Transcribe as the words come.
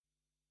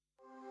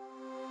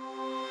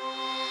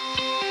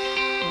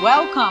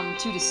Welcome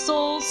to the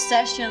Soul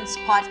Sessions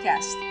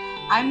podcast.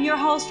 I'm your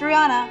host,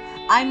 Rihanna.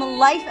 I'm a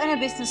life and a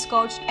business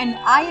coach, and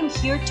I am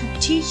here to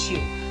teach you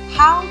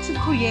how to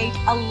create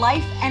a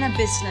life and a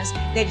business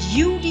that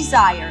you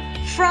desire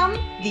from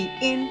the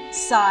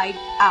inside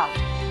out.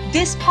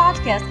 This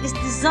podcast is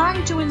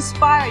designed to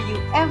inspire you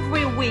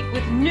every week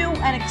with new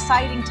and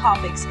exciting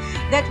topics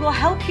that will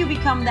help you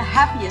become the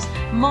happiest,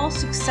 most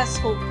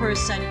successful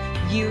person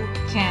you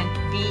can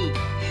be.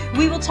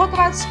 We will talk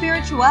about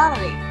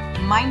spirituality,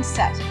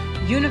 mindset,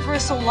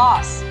 universal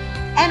laws,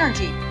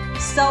 energy,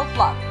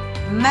 self-love,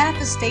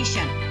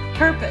 manifestation,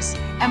 purpose,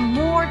 and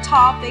more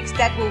topics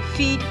that will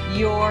feed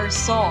your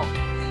soul.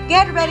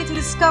 Get ready to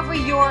discover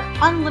your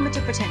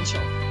unlimited potential.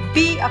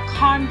 Be a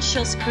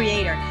conscious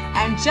creator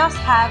and just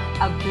have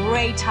a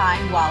great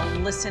time while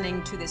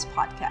listening to this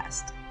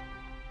podcast.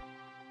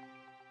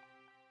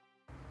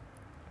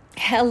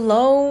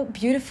 Hello,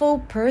 beautiful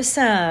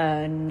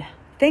person.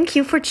 Thank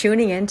you for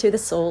tuning in to the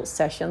Soul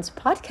Sessions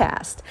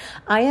podcast.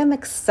 I am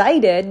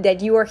excited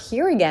that you are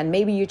here again.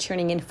 Maybe you're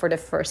tuning in for the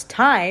first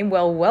time.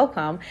 Well,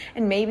 welcome.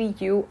 And maybe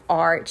you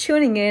are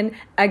tuning in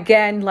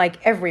again like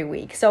every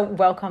week. So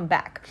welcome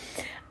back.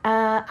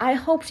 I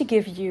hope to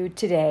give you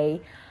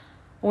today,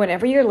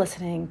 whenever you're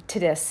listening to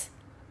this,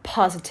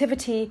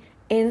 positivity,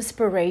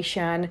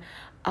 inspiration,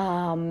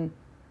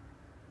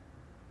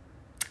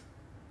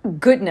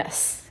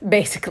 goodness,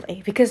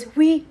 basically, because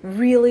we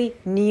really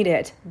need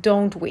it,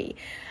 don't we?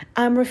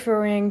 I'm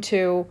referring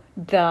to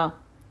the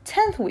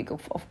 10th week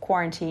of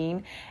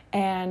quarantine,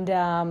 and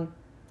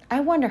I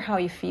wonder how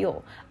you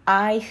feel.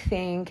 I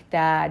think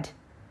that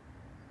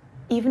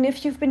even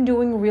if you've been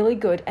doing really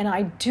good, and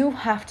I do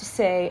have to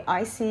say,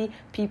 I see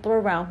people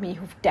around me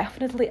who've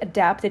definitely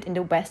adapted in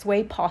the best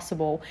way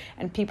possible,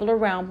 and people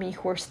around me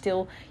who are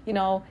still,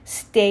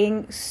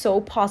 staying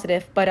so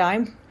positive, but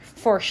I'm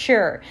for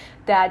sure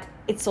that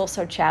it's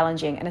also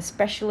challenging, and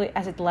especially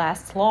as it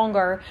lasts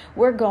longer,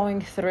 we're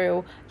going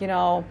through,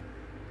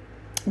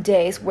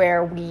 days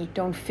where we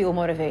don't feel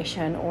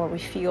motivation, or we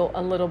feel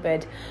a little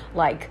bit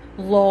like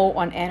low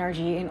on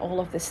energy and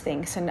all of these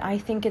things. And I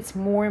think it's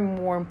more and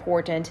more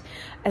important,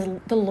 as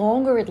the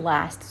longer it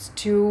lasts,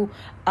 to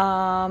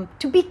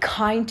be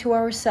kind to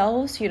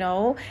ourselves,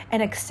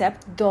 and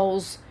accept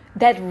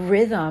that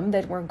rhythm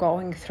that we're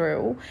going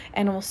through,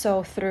 and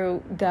also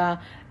through the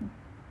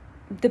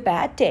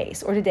bad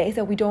days, or the days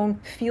that we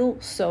don't feel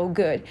so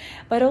good,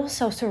 but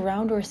also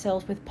surround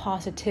ourselves with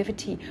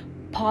positivity,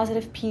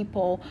 positive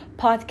people,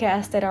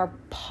 podcasts that are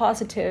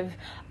positive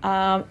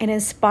and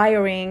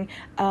inspiring,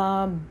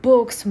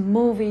 books,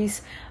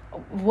 movies,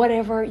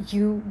 whatever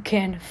you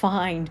can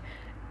find,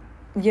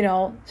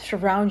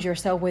 surround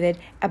yourself with it,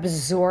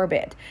 absorb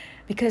it,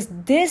 because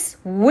this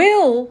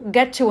will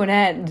get to an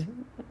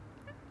end.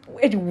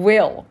 It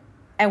will.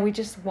 And we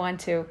just want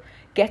to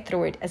get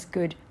through it as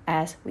good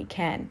as we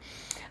can.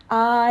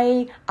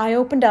 I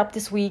opened up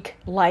this week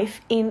Life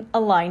in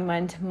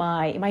Alignment,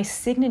 my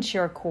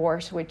signature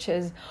course, which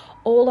is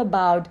all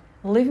about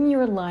living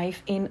your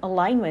life in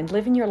alignment,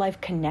 living your life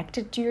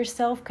connected to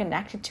yourself,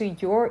 connected to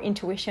your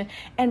intuition,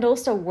 and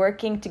also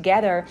working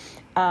together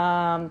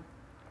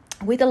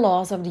with the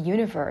laws of the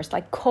universe,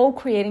 like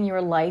co-creating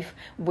your life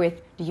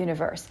with the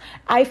universe.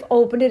 I've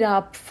opened it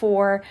up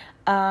for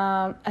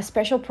a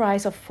special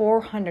price of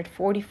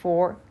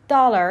 $444,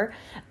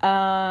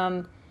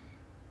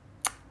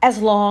 as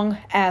long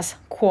as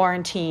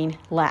quarantine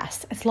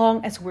lasts, as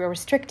long as we're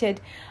restricted.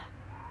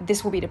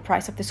 This will be the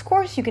price of this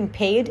course. You can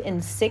pay it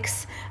in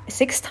six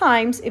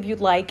times if you'd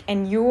like,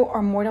 and you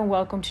are more than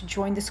welcome to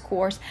join this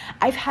course.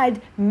 I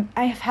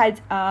have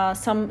had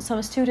some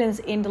students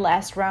in the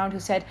last round who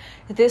said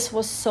this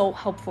was so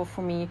helpful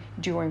for me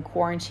during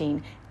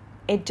quarantine.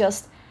 It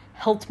just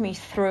helped me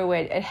through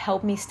it. It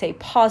helped me stay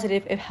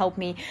positive. It helped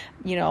me,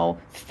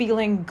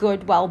 feeling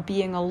good while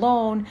being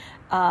alone,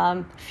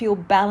 feel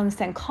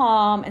balanced and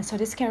calm. And so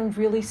this can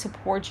really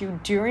support you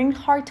during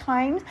hard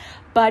times.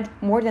 But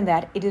more than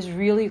that, it is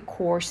really a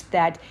course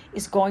that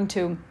is going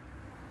to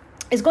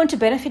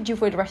benefit you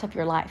for the rest of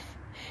your life.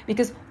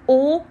 Because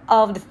all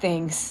of the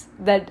things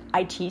that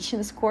I teach in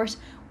this course,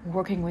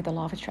 working with the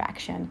law of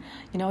attraction,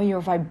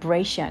 your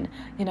vibration,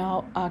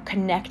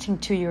 connecting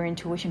to your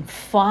intuition,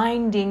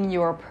 finding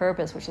your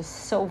purpose, which is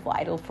so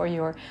vital for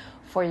your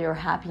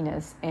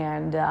happiness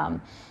and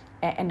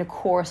the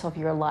course of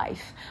your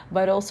life,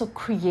 but also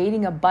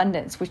creating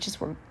abundance, which is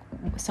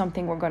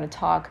something we're going to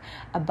talk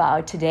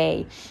about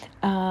today.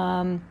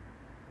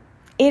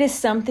 It is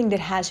something that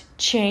has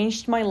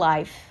changed my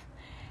life,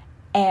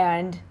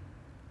 and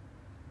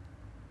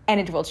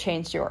it will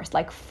change yours,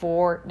 like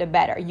for the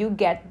better. You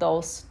get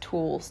those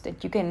tools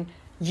that you can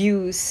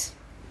use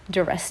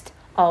the rest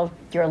of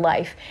your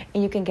life,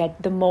 and you can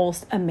get the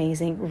most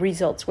amazing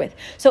results with.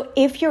 So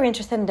if you're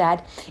interested in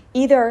that,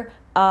 either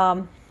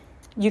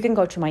you can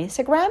go to my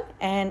Instagram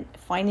and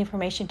find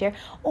information there,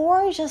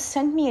 or just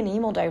send me an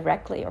email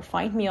directly, or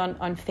find me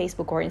on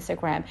Facebook or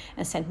Instagram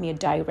and send me a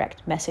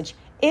direct message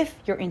if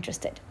you're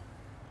interested.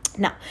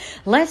 Now,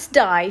 let's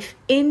dive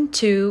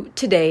into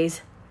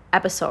today's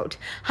episode: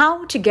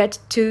 how to get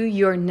to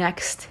your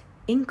next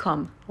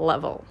income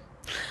level.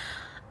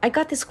 I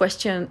got this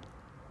question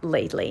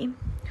lately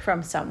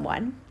from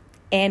someone,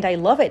 and I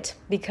love it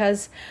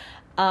because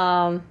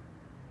I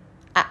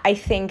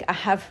think I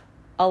have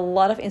a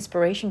lot of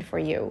inspiration for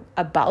you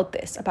about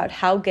this, about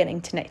how getting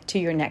to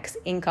your next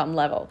income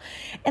level.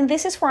 And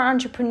this is for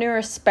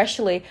entrepreneurs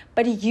especially,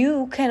 but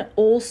you can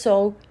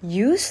also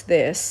use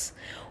this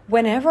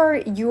whenever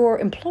you're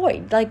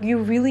employed. Like, you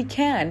really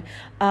can.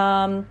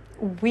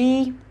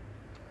 We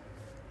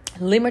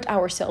limit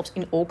ourselves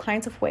in all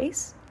kinds of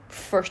ways.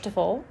 First of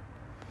all,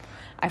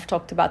 I've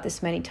talked about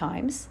this many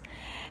times,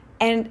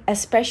 and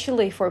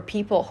especially for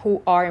people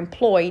who are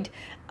employed,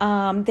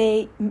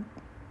 they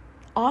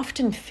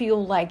often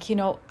feel like,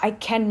 I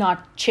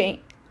cannot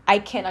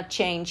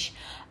change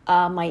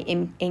my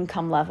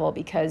income level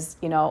because,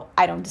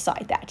 I don't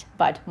decide that,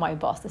 but my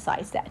boss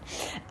decides that.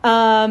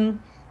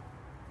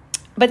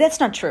 But that's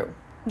not true.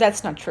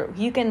 That's not true.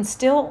 You can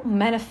still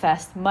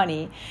manifest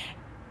money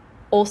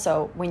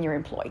also when you're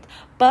employed.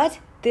 But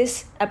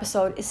this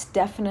episode is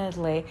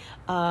definitely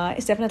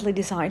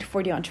designed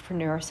for the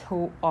entrepreneurs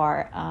who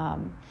are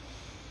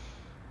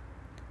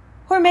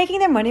making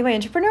their money by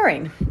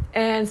entrepreneuring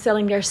and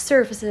selling their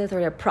services or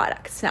their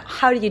products. Now,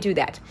 how do you do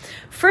that?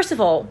 First of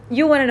all,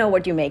 you want to know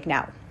what you make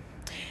now.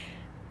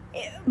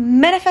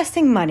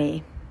 Manifesting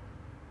money.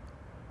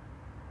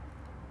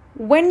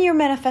 When you're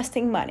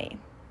manifesting money,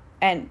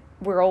 and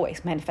we're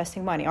always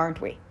manifesting money,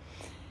 aren't we?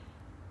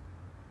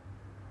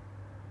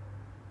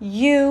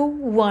 You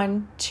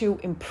want to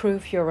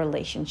improve your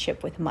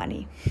relationship with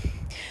money.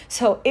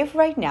 So if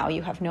right now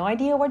you have no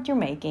idea what you're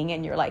making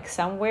and you're like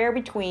somewhere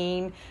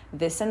between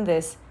this and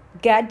this,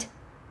 get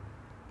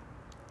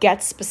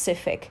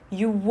specific.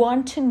 You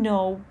want to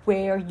know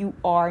where you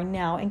are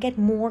now and get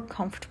more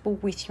comfortable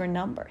with your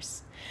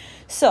numbers.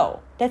 So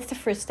that's the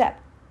first step.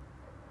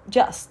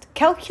 Just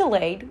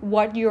calculate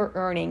what you're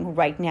earning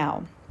right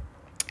now.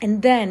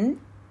 And then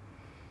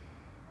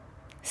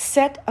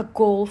set a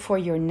goal for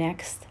your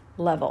next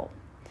level.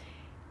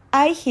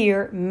 I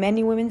hear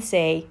many women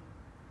say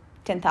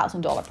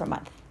 $10,000 per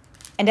month.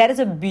 And that is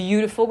a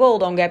beautiful goal,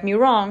 don't get me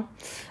wrong.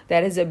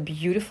 That is a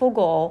beautiful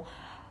goal.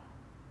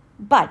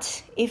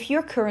 But if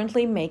you're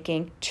currently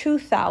making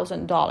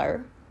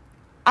 $2,000,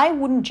 I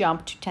wouldn't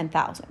jump to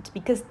 $10,000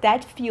 because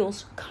that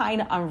feels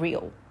kind of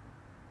unreal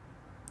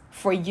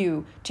for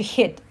you to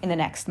hit in the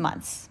next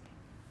months.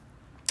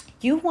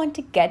 You want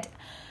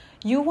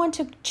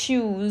to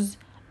choose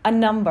a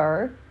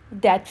number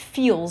that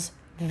feels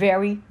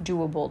very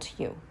doable to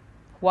you.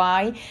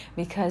 Why?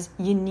 Because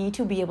you need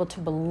to be able to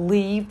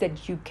believe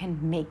that you can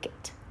make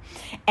it.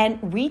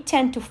 And we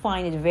tend to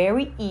find it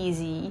very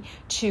easy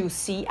to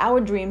see our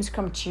dreams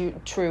come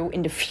true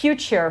in the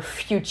future,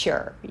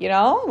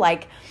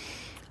 like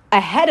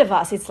ahead of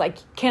us. It's like,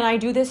 can I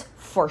do this?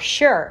 For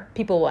sure,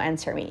 people will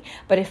answer me.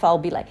 But if I'll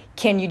be like,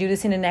 can you do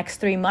this in the next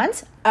 3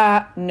 months?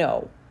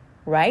 No,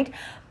 right?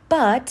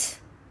 But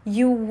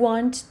you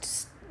want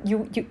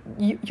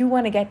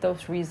to get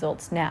those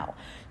results now.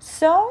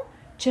 So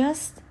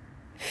just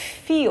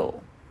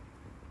feel,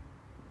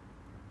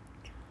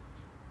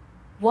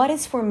 what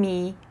is for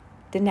me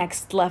the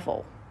next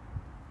level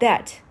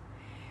that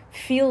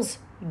feels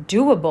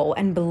doable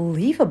and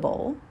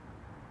believable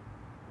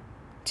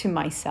to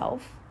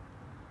myself,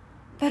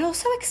 but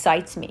also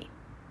excites me.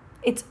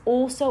 It's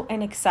also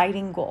an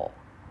exciting goal,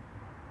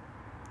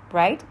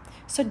 right?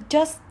 So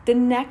just the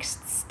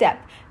next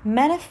step.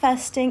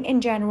 Manifesting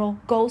in general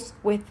goes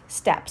with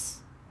steps.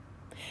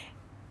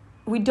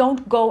 We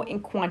don't go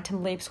in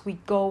quantum leaps, we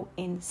go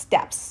in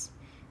steps.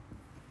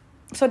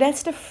 So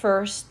that's the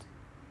first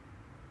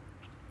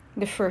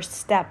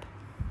step.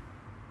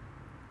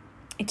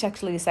 It's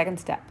actually the second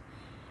step.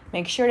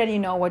 Make sure that you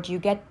know what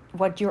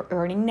you're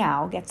earning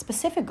now. Get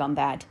specific on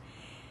that.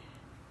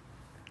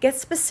 Get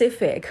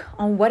specific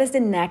on what is the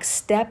next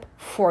step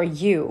for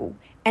you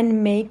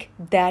and make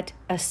that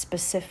a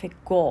specific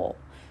goal.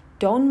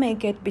 Don't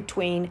make it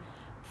between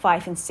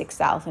 $5,000 and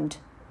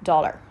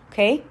 $6,000,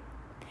 okay?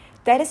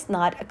 That is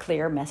not a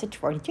clear message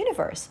for the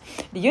universe.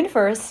 The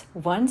universe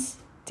wants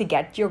to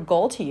get your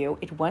goal to you.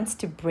 It wants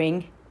to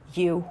bring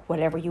you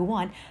whatever you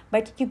want,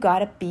 but you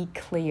gotta be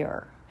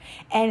clear.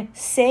 And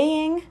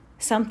saying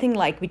something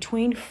like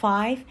between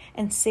 $5,000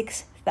 and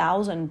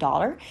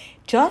 $6,000,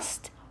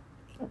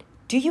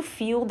 do you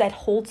feel that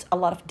holds a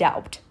lot of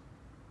doubt?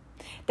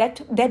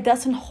 That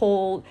doesn't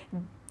hold.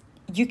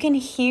 You can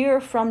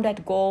hear from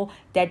that goal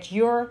that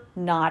you're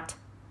not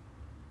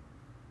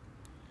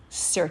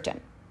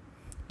certain.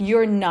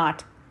 You're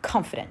not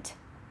confident.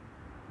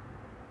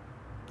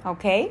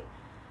 Okay?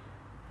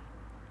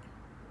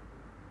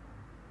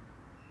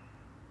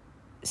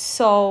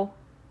 So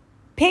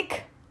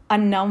pick a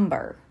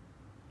number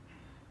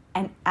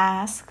and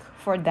ask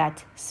for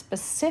that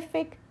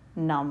specific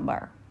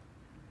number.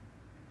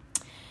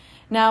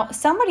 Now,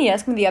 somebody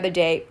asked me the other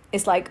day,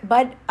 it's like,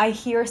 but I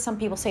hear some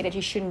people say that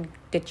you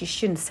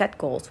shouldn't set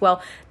goals.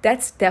 Well,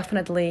 that's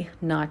definitely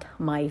not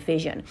my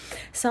vision.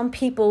 Some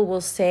people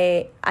will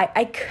say,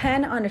 I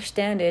can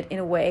understand it in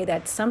a way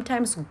that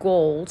sometimes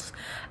goals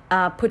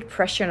put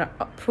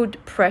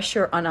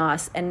pressure on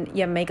us and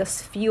make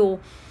us feel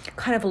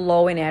kind of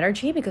low in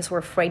energy because we're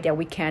afraid that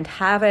we can't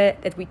have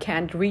it, that we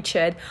can't reach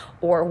it,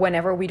 or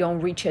whenever we don't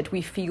reach it,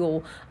 we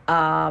feel,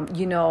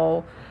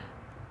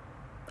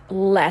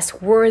 less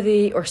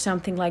worthy or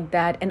something like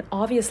that. And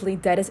obviously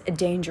that is a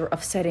danger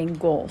of setting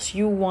goals.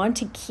 You want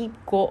to keep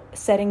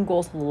setting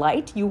goals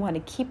light. You want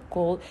to keep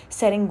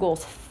setting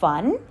goals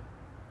fun.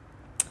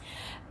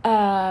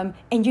 And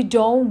you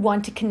don't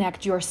want to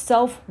connect your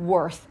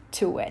self-worth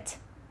to it.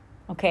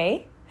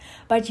 Okay?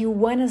 But you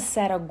want to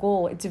set a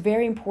goal. It's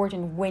very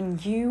important. When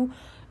you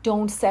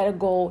don't set a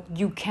goal,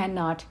 you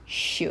cannot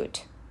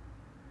shoot.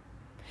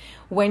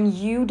 When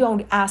you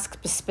don't ask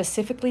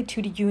specifically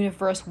to the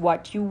universe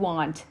what you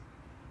want,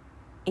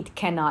 it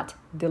cannot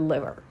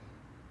deliver.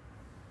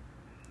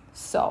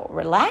 So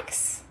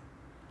relax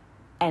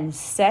and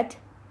set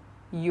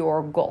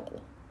your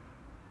goal.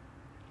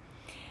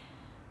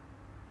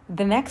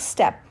 The next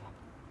step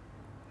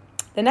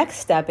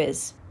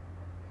is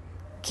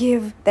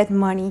give that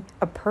money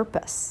a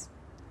purpose.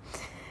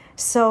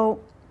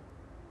 So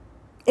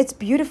it's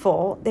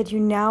beautiful that you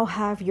now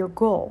have your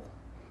goal,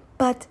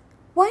 but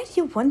why do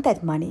you want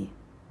that money?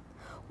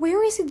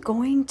 Where is it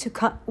going to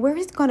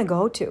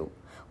go to?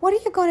 What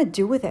are you going to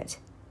do with it?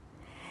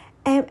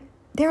 And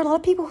there are a lot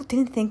of people who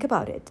didn't think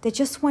about it. They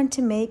just want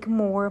to make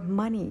more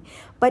money.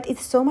 But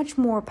it's so much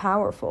more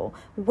powerful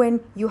when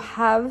you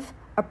have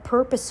a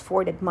purpose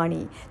for that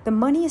money. The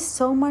money is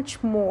so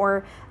much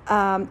more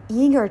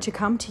eager to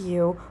come to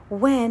you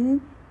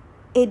when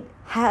it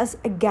has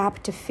a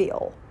gap to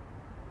fill,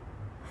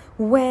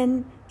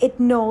 when it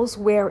knows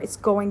where it's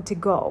going to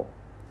go.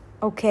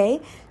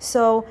 Okay?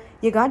 So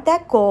you got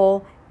that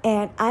goal,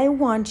 and I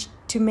want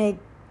to make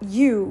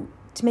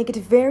it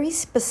very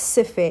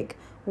specific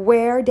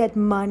where that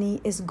money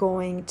is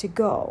going to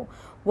go.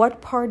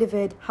 What part of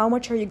it, how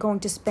much are you going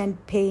to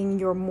spend paying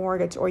your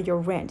mortgage or your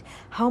rent?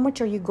 How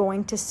much are you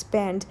going to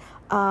spend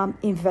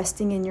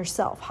investing in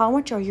yourself? How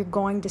much are you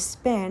going to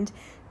spend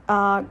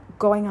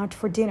going out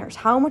for dinners?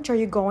 How much are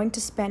you going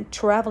to spend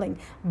traveling,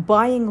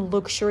 buying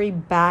luxury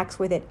bags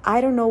with it?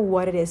 I don't know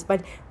what it is,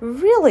 but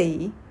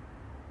really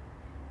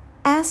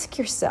ask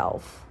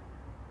yourself,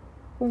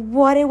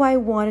 what do I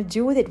want to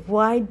do with it?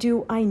 Why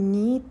do I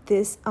need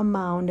this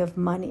amount of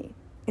money?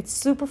 It's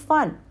super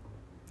fun.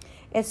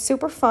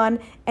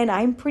 And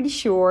I'm pretty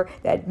sure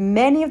that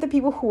many of the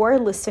people who are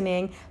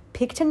listening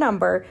picked a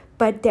number,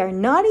 but they're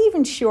not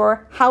even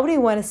sure how they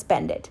want to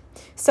spend it.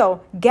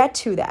 So get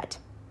to that.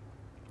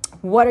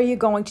 What are you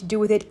going to do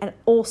with it? And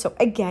also,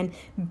 again,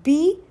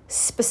 be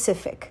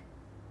specific.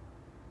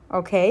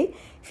 Okay?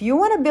 If you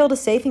want to build a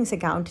savings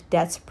account,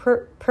 that's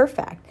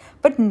perfect.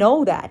 But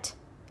know that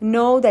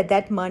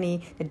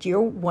money that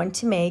you want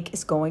to make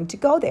is going to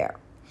go there.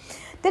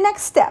 The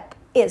next step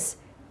is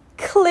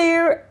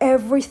clear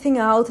everything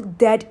out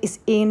that is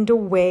in the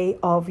way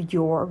of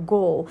your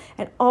goal.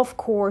 And of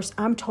course,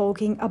 I'm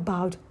talking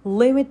about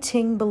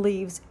limiting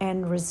beliefs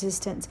and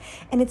resistance.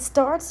 And it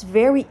starts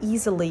very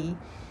easily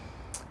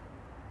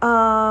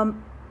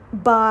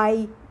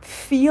by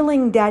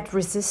feeling that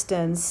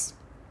resistance,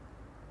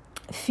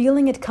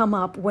 feeling it come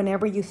up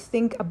whenever you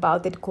think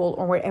about that goal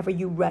or wherever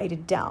you write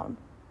it down.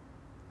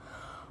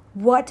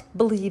 What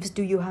beliefs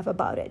do you have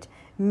about it?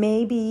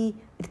 Maybe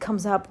it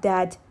comes up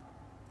that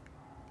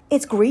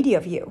it's greedy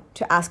of you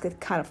to ask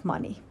that kind of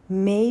money.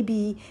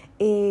 Maybe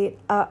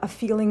a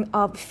feeling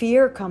of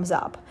fear comes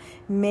up.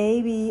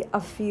 Maybe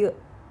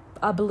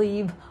a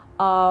belief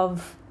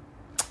of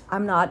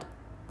I'm not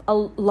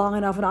long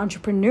enough an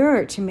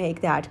entrepreneur to make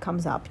that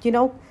comes up.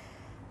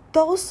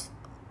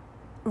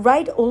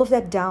 Write all of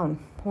that down.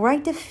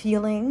 Write the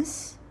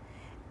feelings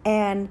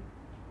and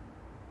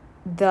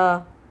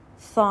the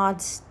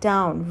thoughts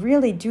down.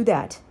 Really do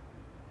that.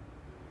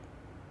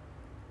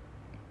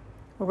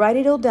 Write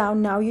it all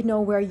down. Now you know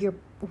where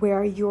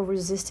your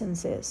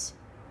resistance is.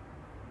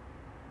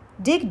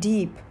 Dig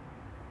deep.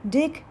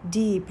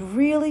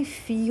 Really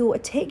feel.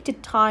 Take the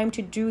time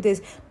to do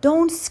this.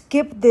 Don't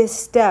skip this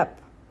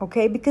step,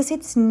 okay? Because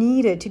it's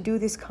needed to do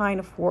this kind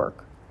of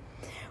work.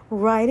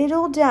 Write it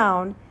all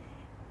down.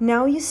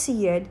 Now you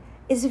see it.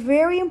 It's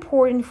very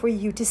important for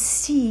you to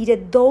see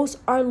that those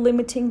are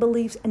limiting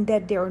beliefs and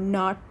that they're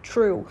not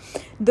true.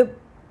 The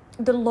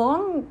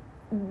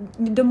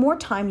more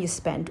time you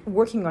spend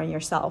working on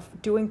yourself,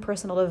 doing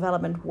personal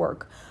development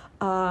work,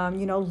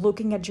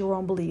 looking at your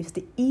own beliefs,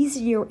 the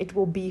easier it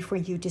will be for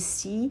you to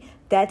see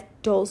that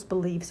those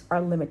beliefs are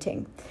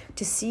limiting,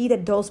 to see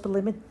that those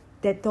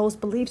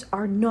beliefs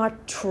are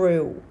not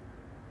true.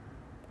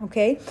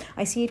 Okay,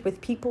 I see it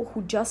with people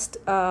who just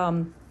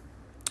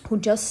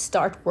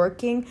start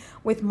working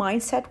with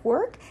mindset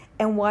work,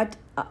 and what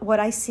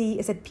I see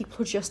is that people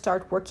who just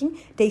start working,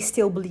 they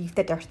still believe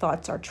that their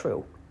thoughts are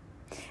true.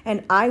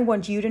 And I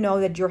want you to know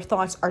that your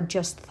thoughts are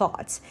just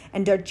thoughts,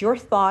 and that your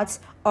thoughts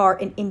are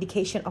an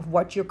indication of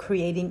what you're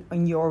creating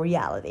in your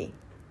reality.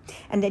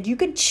 And that you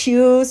can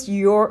choose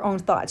your own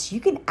thoughts. You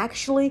can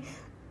actually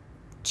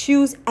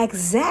choose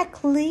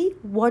exactly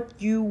what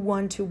you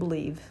want to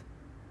believe.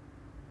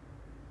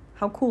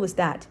 How cool is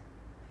that?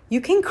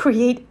 You can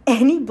create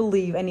any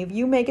belief, and if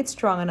you make it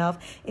strong enough,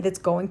 it is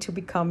going to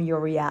become your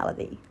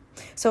reality.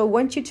 So I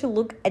want you to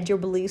look at your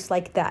beliefs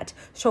like that.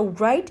 So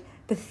write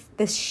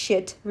the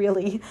shit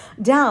really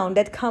down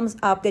that comes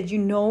up that you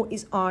know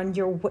is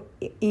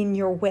in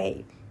your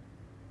way.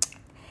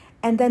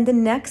 And then the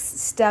next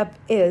step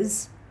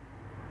is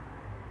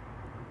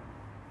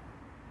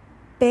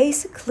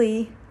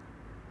basically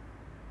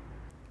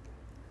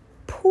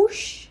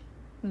push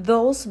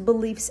those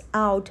beliefs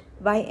out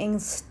by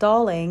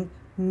installing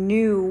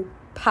new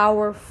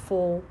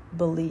powerful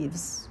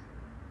beliefs.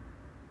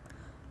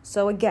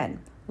 So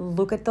again,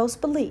 look at those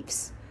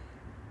beliefs.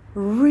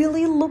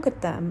 Really look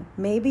at them.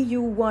 Maybe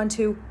you want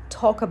to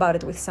talk about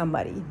it with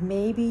somebody.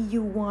 Maybe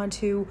you want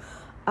to,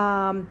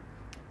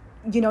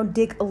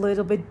 dig a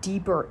little bit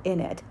deeper in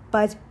it.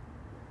 But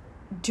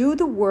do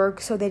the work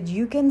so that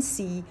you can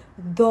see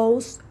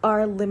those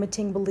are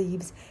limiting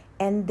beliefs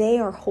and they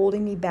are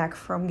holding me back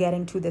from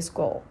getting to this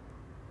goal.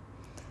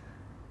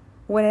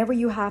 Whenever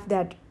you have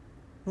that,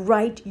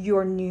 write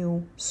your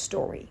new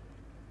story.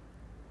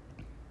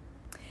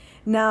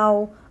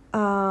 Now,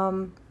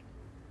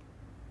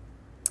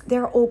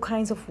 there are all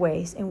kinds of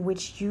ways in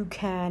which you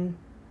can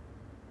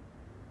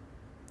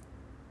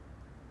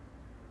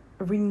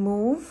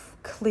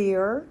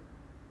clear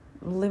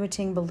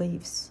limiting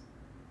beliefs.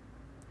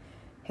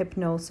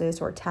 Hypnosis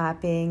or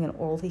tapping and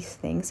all these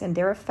things, and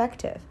they're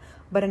effective.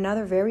 But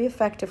another very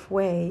effective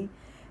way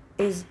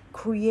is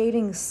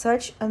creating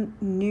such a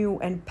new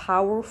and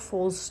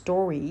powerful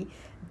story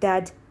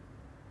that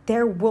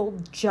there will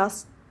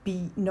just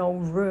be no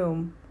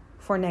room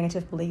for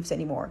negative beliefs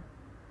anymore.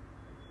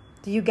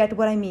 Do you get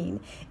what I mean?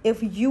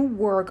 If you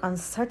work on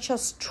such a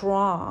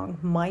strong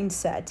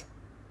mindset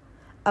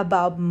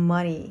about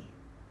money,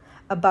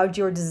 about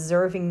your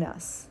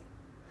deservingness,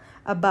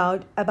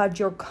 about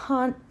your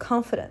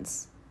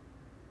confidence,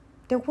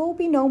 there will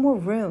be no more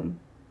room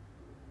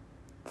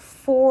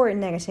for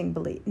negative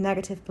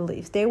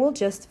beliefs. They will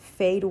just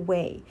fade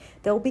away.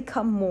 They'll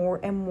become more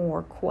and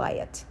more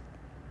quiet.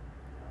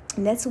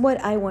 And that's what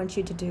I want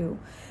you to do.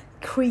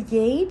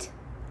 Create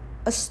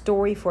a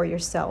story for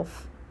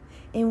yourself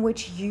in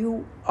which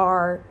you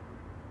are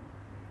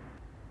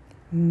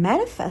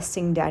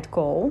manifesting that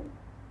goal,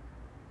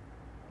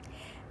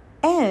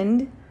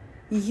 and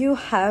you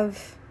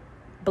have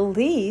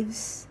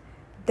beliefs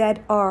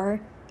that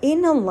are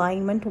in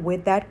alignment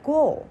with that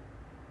goal.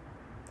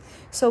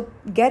 So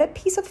get a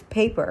piece of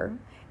paper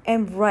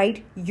and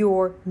write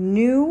your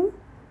new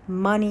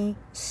money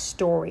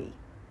story.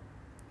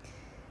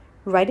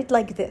 Write it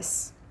like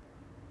this.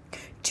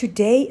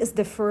 Today is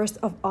the 1st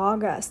of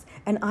August,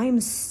 and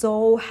I'm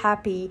so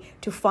happy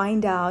to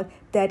find out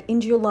that in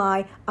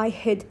July I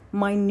hit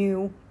my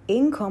new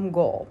income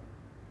goal.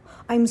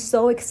 I'm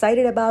so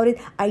excited about it.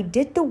 I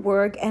did the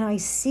work and I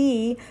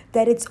see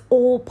that it's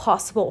all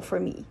possible for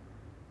me.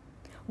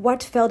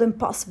 What felt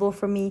impossible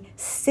for me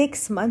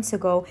 6 months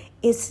ago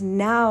is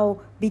now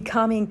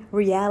becoming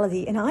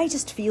reality. And I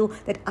just feel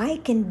that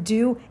I can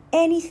do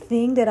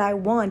anything that I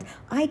want.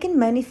 I can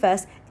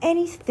manifest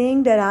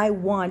anything that I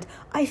want.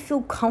 I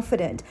feel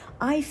confident.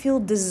 I feel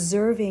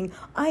deserving.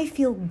 I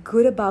feel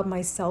good about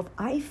myself.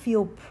 I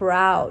feel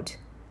proud.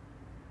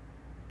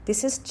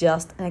 This is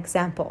just an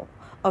example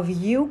of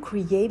you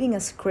creating a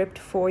script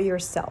for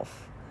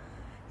yourself.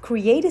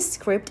 Create a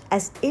script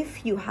as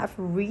if you have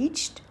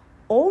reached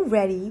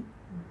already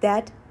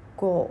that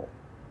goal.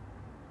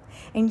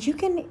 And you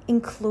can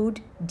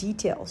include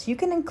details. You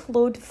can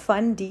include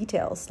fun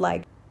details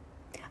like,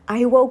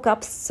 I woke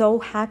up so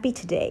happy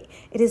today.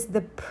 It is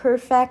the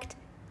perfect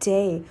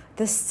day.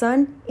 The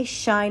sun is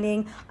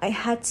shining. I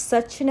had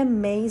such an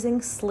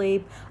amazing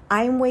sleep.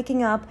 I'm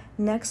waking up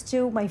next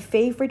to my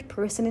favorite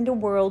person in the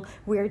world.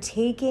 We are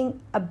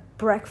taking a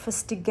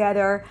breakfast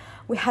together.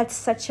 We had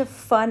such a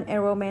fun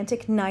and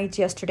romantic night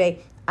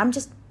yesterday. I'm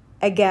just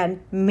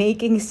again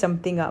making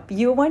something up.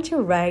 You want to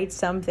write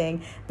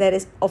something that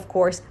is, of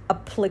course,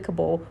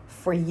 applicable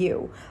for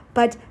you,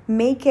 but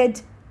make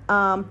it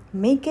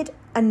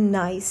a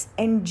nice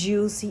and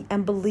juicy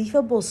and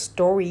believable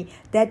story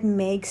that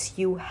makes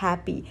you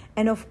happy.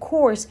 And of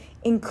course,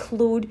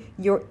 include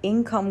your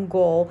income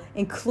goal,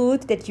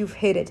 include that you've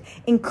hit it,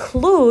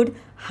 include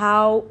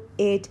how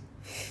it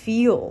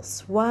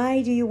feels.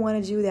 Why do you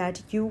want to do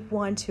that? You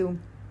want to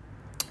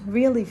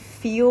really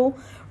feel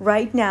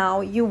right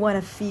now, you want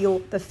to feel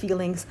the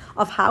feelings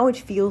of how it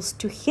feels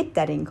to hit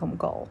that income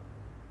goal.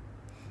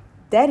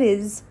 That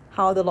is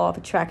how the law of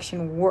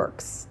attraction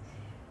works.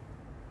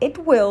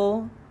 It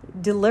will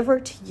deliver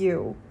to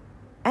you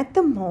at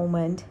the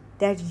moment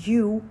that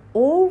you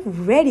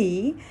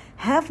already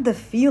have the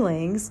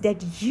feelings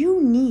that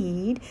you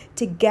need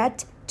to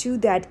get to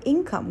that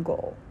income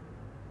goal,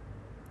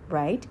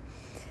 right?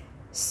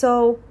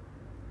 So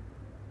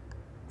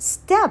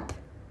step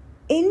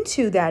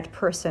into that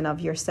person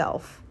of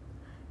yourself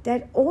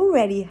that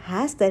already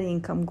has that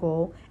income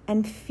goal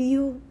and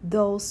feel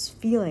those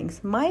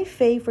feelings. My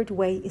favorite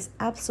way is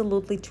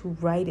absolutely to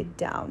write it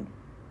down.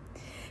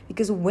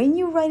 Because when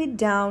you write it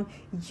down,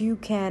 you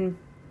can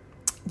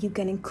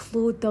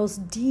include those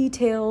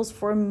details.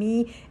 For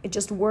me, it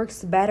just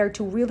works better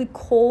to really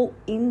call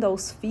in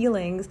those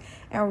feelings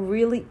and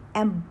really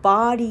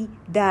embody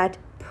that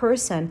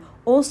person.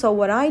 Also,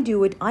 what I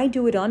do it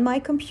on my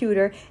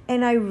computer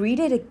and I read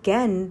it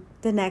again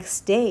the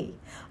next day.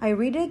 I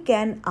read it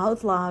again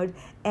out loud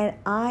and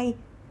I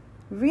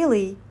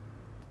really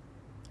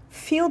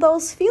feel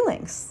those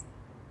feelings.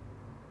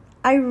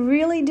 I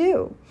really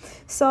do.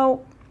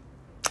 So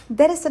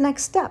that is the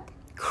next step.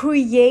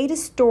 Create a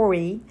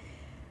story.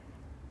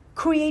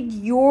 Create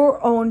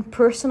your own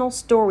personal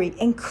story.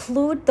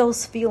 Include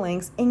those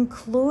feelings.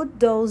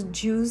 Include those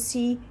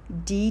juicy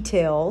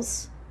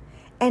details.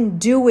 And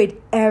do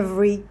it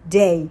every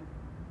day.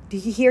 Do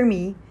you hear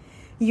me?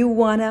 You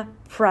want to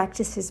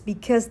practice this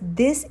because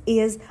this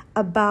is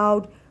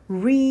about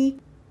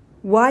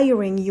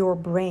rewiring your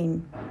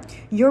brain.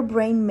 Your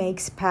brain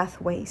makes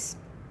pathways.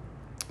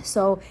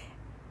 So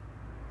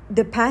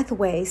the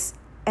pathways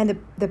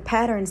and the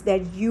patterns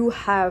that you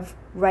have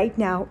right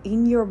now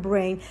in your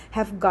brain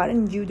have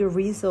gotten you the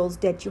results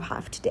that you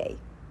have today.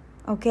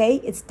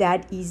 Okay? It's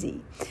that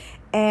easy.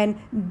 And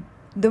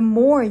the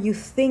more you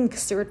think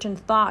certain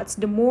thoughts,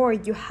 the more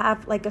you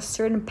have like a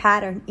certain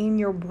pattern in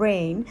your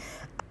brain,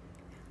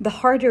 the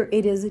harder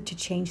it is to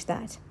change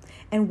that.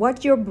 And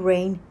what your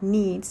brain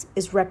needs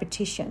is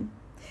repetition.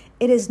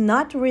 It is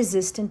not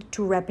resistant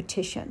to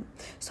repetition.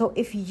 So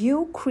if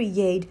you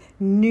create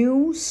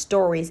new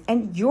stories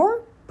and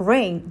your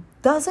brain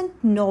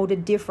doesn't know the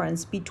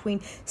difference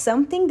between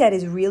something that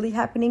is really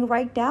happening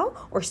right now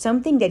or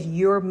something that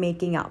you're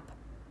making up.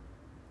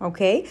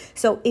 Okay,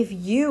 so if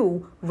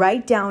you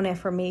write down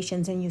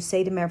affirmations and you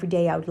say them every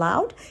day out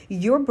loud,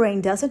 your brain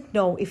doesn't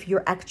know if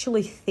you're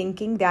actually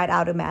thinking that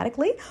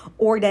automatically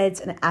or that it's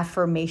an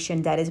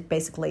affirmation that is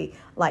basically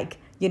like,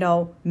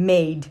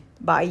 made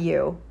by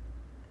you.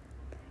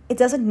 It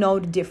doesn't know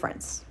the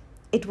difference.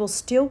 It will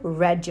still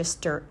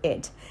register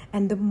it.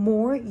 And the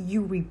more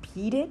you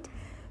repeat it,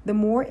 the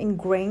more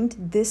ingrained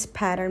this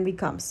pattern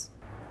becomes.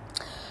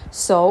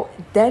 So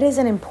that is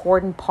an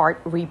important part.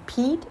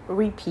 Repeat.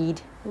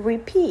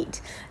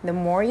 The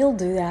more you'll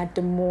do that,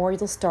 the more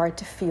you'll start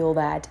to feel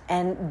that,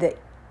 and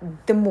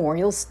the more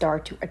you'll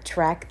start to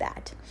attract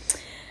that.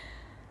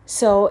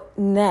 So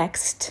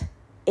next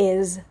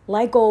is,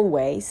 like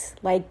always,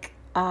 like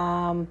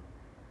how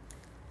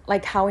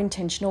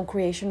intentional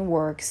creation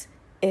works,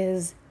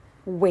 is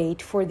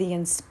wait for the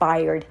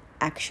inspired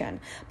action.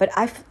 But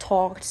I've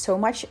talked so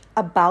much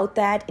about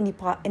that in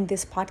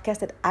this podcast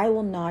that I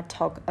will not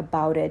talk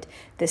about it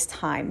this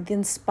time. The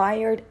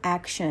inspired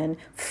action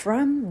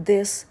from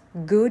this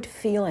good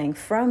feeling,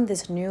 from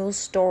this new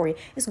story,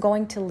 is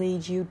going to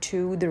lead you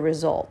to the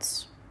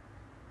results.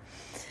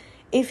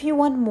 If you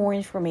want more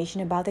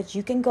information about that,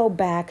 you can go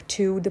back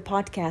to the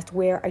podcast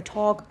where I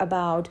talk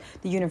about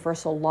the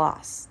universal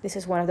laws. This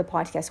is one of the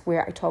podcasts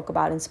where I talk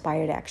about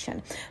inspired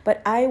action.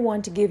 But I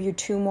want to give you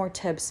 2 more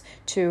tips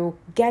to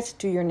get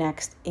to your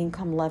next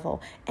income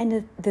level.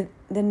 And the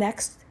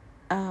next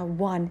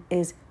one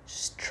is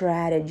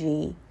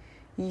strategy.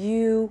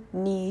 You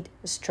need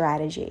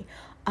strategy.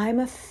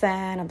 I'm a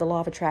fan of the law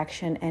of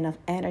attraction and of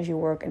energy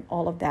work and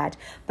all of that,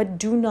 but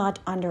do not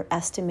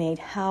underestimate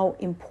how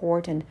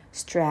important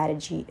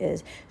strategy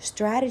is.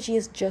 Strategy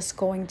is just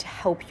going to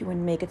help you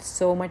and make it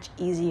so much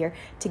easier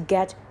to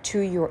get to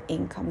your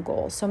income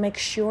goals. So make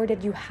sure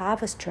that you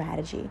have a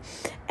strategy.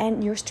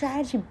 And your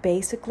strategy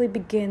basically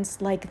begins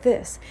like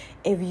this.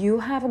 If you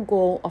have a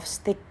goal of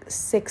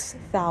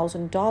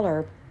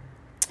 $6,000,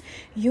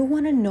 you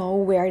want to know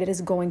where that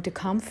is going to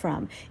come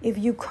from. If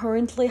you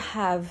currently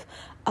have,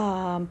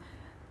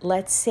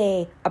 let's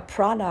say, a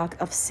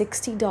product of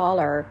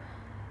 $60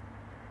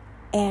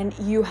 and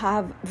you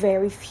have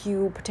very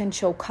few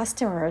potential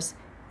customers,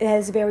 it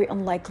is very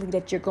unlikely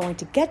that you're going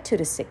to get to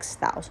the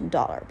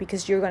 $6,000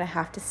 because you're going to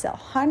have to sell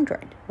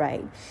 100,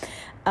 right?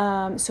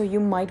 So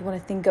you might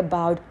want to think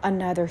about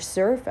another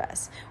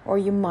service, or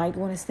you might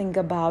want to think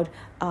about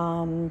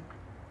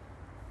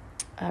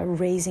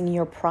raising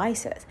your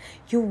prices.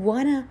 You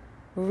want to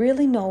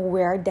really know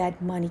where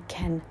that money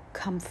can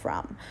come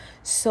from.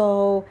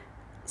 So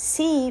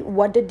see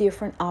what the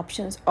different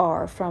options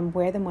are from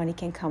where the money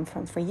can come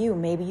from for you.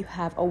 Maybe you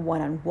have a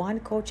one-on-one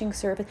coaching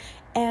service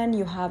and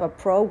you have a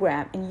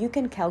program, and you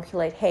can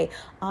calculate, hey,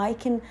 I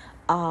can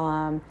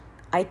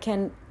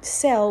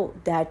sell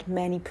that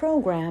many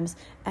programs,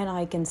 and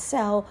I can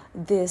sell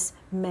this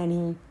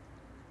many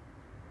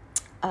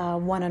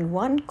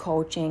one-on-one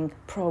coaching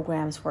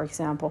programs, for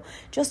example.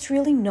 Just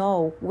really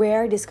know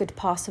where this could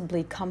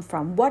possibly come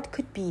from. What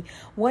can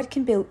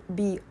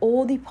be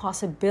all the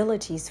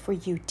possibilities for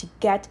you to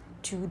get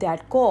to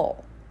that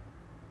goal.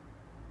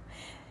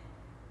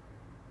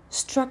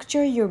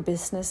 Structure your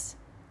business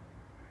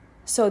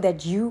so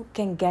that you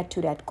can get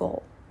to that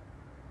goal.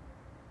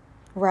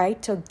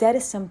 right? So that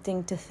is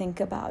something to think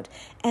about.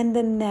 And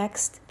the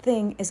next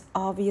thing is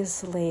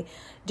obviously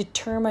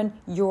determine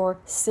your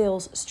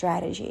sales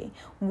strategy.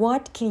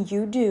 What can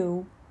you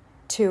do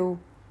to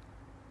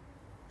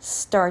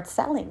start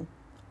selling?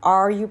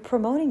 Are you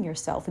promoting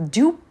yourself?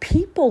 Do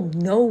people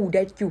know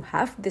that you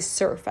have this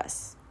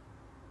service?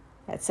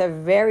 That's a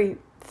very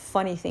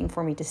funny thing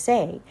for me to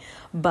say,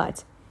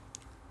 but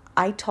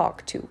I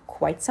talk to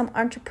quite some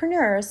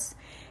entrepreneurs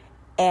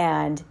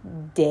and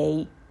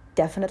they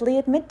definitely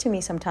admit to me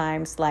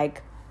sometimes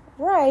like,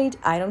 right,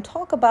 I don't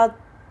talk about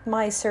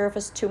my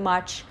service too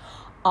much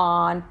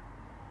on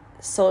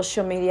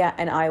social media,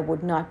 and I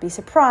would not be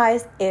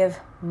surprised if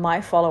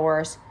my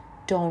followers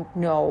don't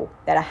know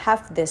that I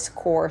have this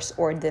course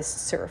or this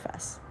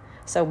service.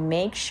 So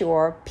make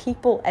sure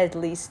people at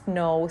least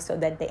know so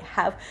that they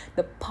have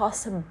the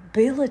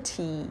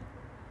possibility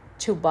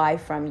to buy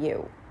from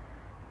you.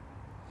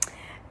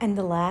 And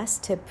the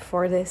last tip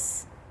for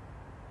this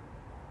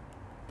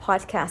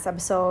podcast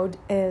episode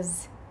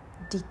is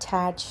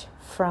detach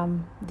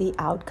from the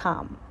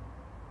outcome.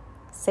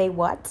 Say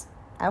what?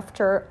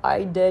 After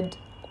I did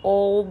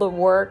all the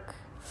work,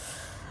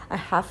 I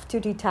have to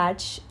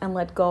detach and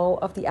let go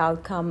of the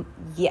outcome?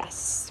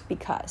 Yes,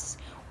 because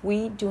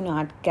we do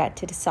not get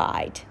to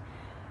decide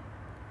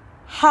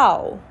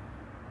how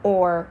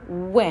or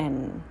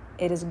when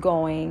it is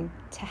going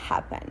to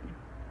happen.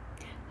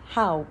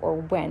 How or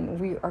when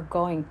we are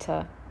going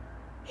to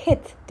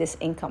hit this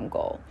income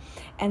goal.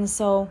 And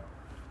so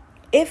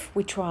if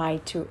we try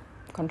to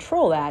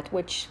control that,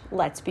 which,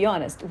 let's be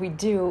honest, we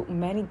do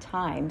many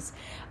times,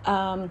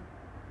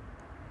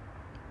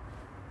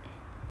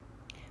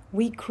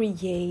 we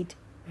create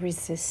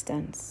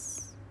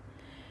resistance.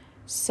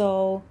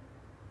 So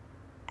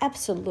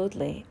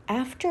absolutely,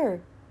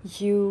 after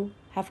you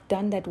have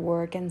done that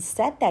work and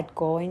set that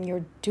goal and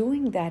you're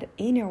doing that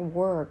inner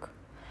work,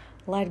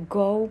 let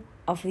go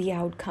of the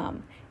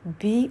outcome.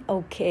 Be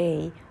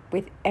okay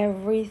with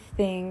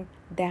everything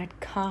that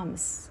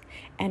comes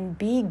and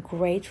be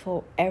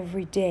grateful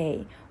every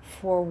day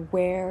for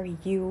where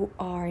you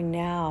are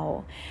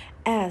now.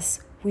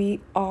 As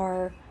we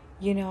are,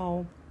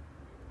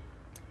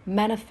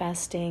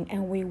 manifesting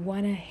and we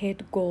want to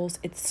hit goals,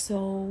 it's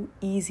so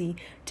easy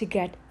to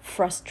get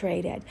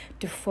frustrated,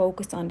 to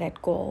focus on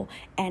that goal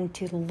and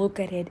to look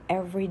at it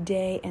every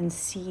day and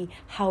see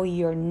how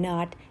you're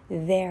not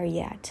there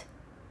yet.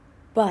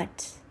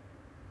 But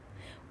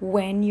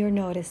when you're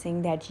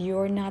noticing that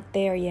you're not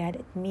there yet,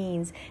 it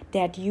means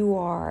that you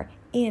are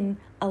in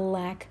a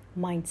lack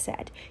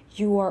mindset.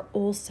 You are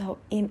also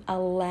in a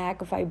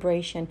lack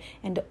vibration,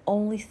 and the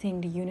only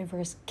thing the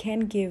universe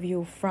can give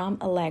you from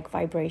a lack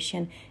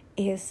vibration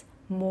is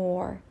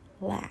more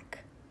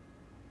lack.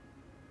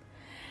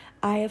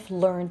 I have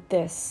learned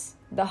this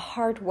the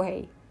hard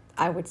way,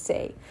 I would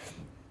say.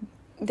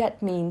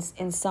 That means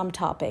in some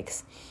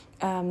topics,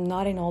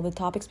 not in all the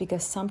topics,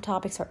 because some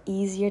topics are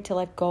easier to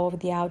let go of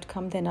the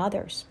outcome than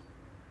others.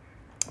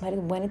 But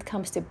when it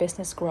comes to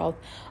business growth,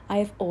 I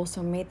have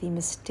also made the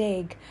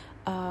mistake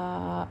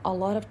a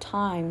lot of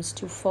times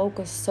to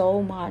focus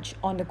so much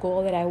on the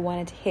goal that I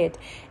wanted to hit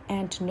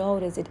and to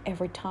notice it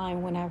every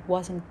time when I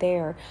wasn't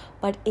there.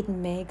 But it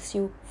makes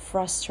you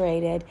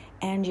frustrated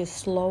and you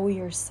slow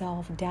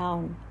yourself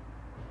down.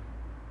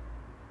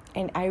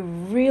 And I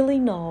really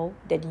know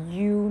that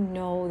you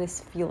know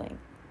this feeling.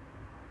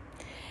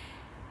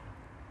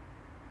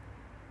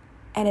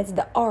 And it's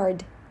the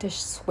art to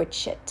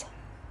switch it.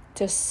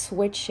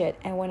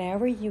 And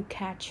whenever you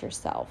catch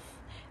yourself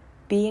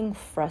being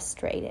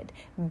frustrated,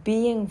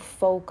 being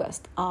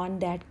focused on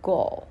that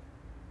goal,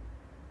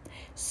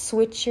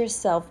 switch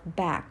yourself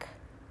back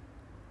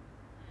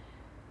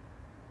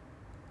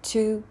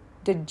to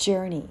the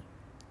journey.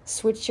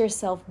 Switch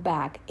yourself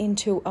back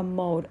into a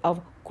mode of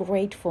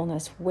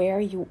gratefulness where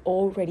you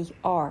already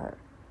are.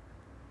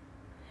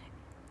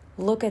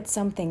 Look at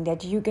something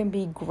that you can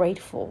be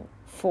grateful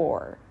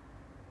for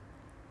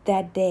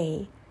that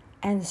day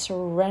and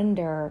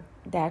surrender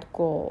that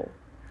goal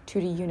to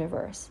the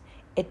universe.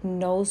 It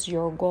knows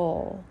your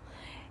goal.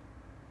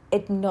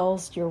 It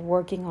knows you're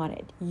working on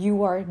it.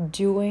 You are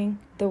doing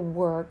the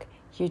work.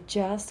 You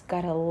just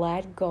gotta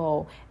let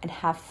go and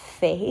have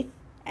faith.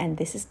 And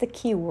this is the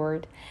key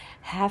word.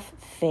 Have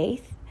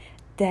faith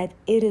that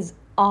it is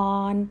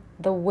on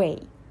the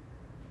way.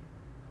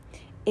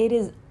 It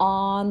is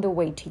on the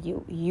way to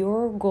you.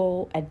 Your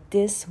goal at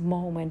this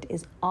moment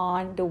is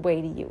on the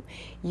way to you.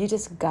 You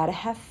just gotta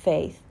have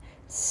faith.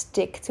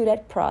 Stick to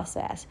that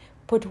process.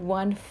 Put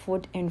one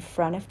foot in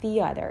front of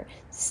the other.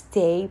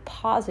 Stay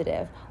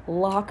positive.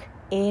 Lock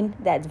in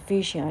that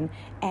vision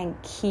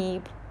and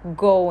keep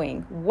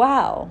going.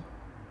 Wow.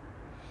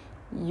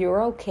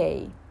 You're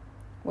okay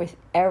with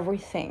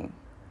everything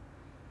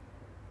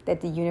that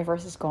the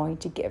universe is going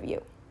to give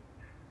you.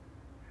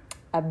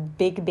 A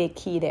big, big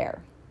key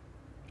there.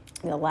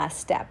 The last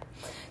step.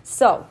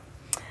 So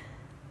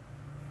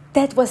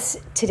that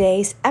was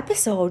today's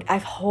episode. I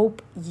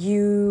hope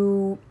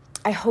you've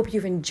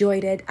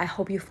enjoyed it. I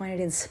hope you find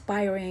it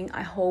inspiring.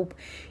 I hope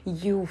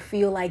you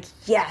feel like,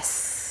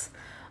 yes,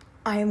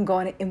 I am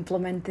going to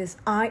implement this.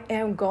 I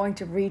am going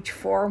to reach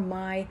for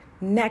my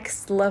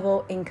next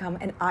level income,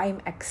 and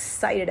I'm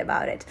excited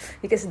about it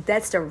because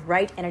that's the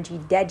right energy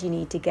that you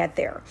need to get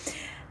there.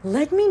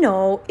 Let me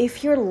know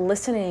if you're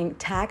listening.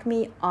 Tag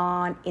me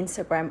on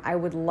Instagram. I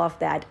would love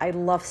that. I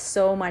love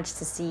so much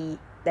to see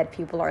that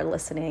people are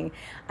listening.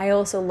 I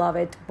also love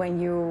it when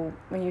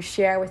you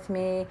share with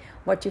me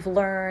what you've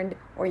learned,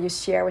 or you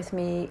share with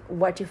me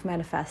what you've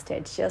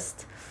manifested.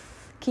 Just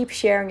keep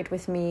sharing it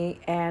with me,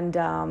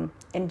 and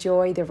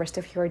enjoy the rest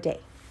of your day.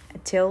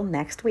 Until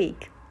next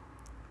week.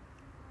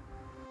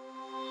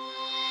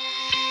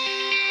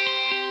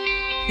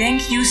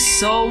 Thank you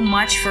so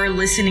much for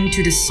listening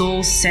to the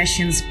Soul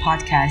Sessions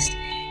podcast.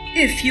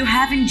 If you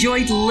have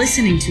enjoyed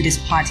listening to this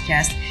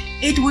podcast,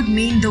 it would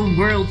mean the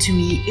world to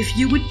me if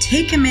you would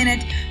take a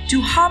minute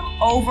to hop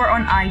over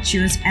on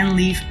iTunes and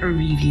leave a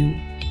review.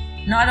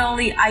 Not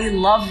only I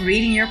love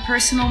reading your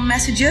personal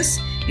messages,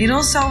 it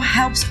also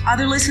helps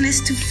other listeners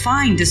to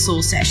find the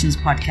Soul Sessions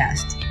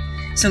podcast.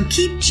 So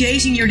keep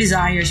chasing your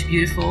desires,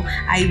 beautiful.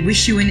 I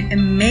wish you an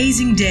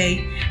amazing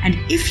day. And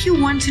if you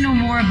want to know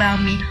more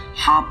about me,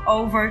 hop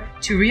over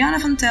to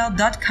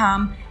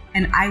riannevantel.com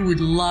and I would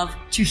love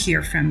to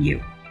hear from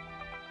you.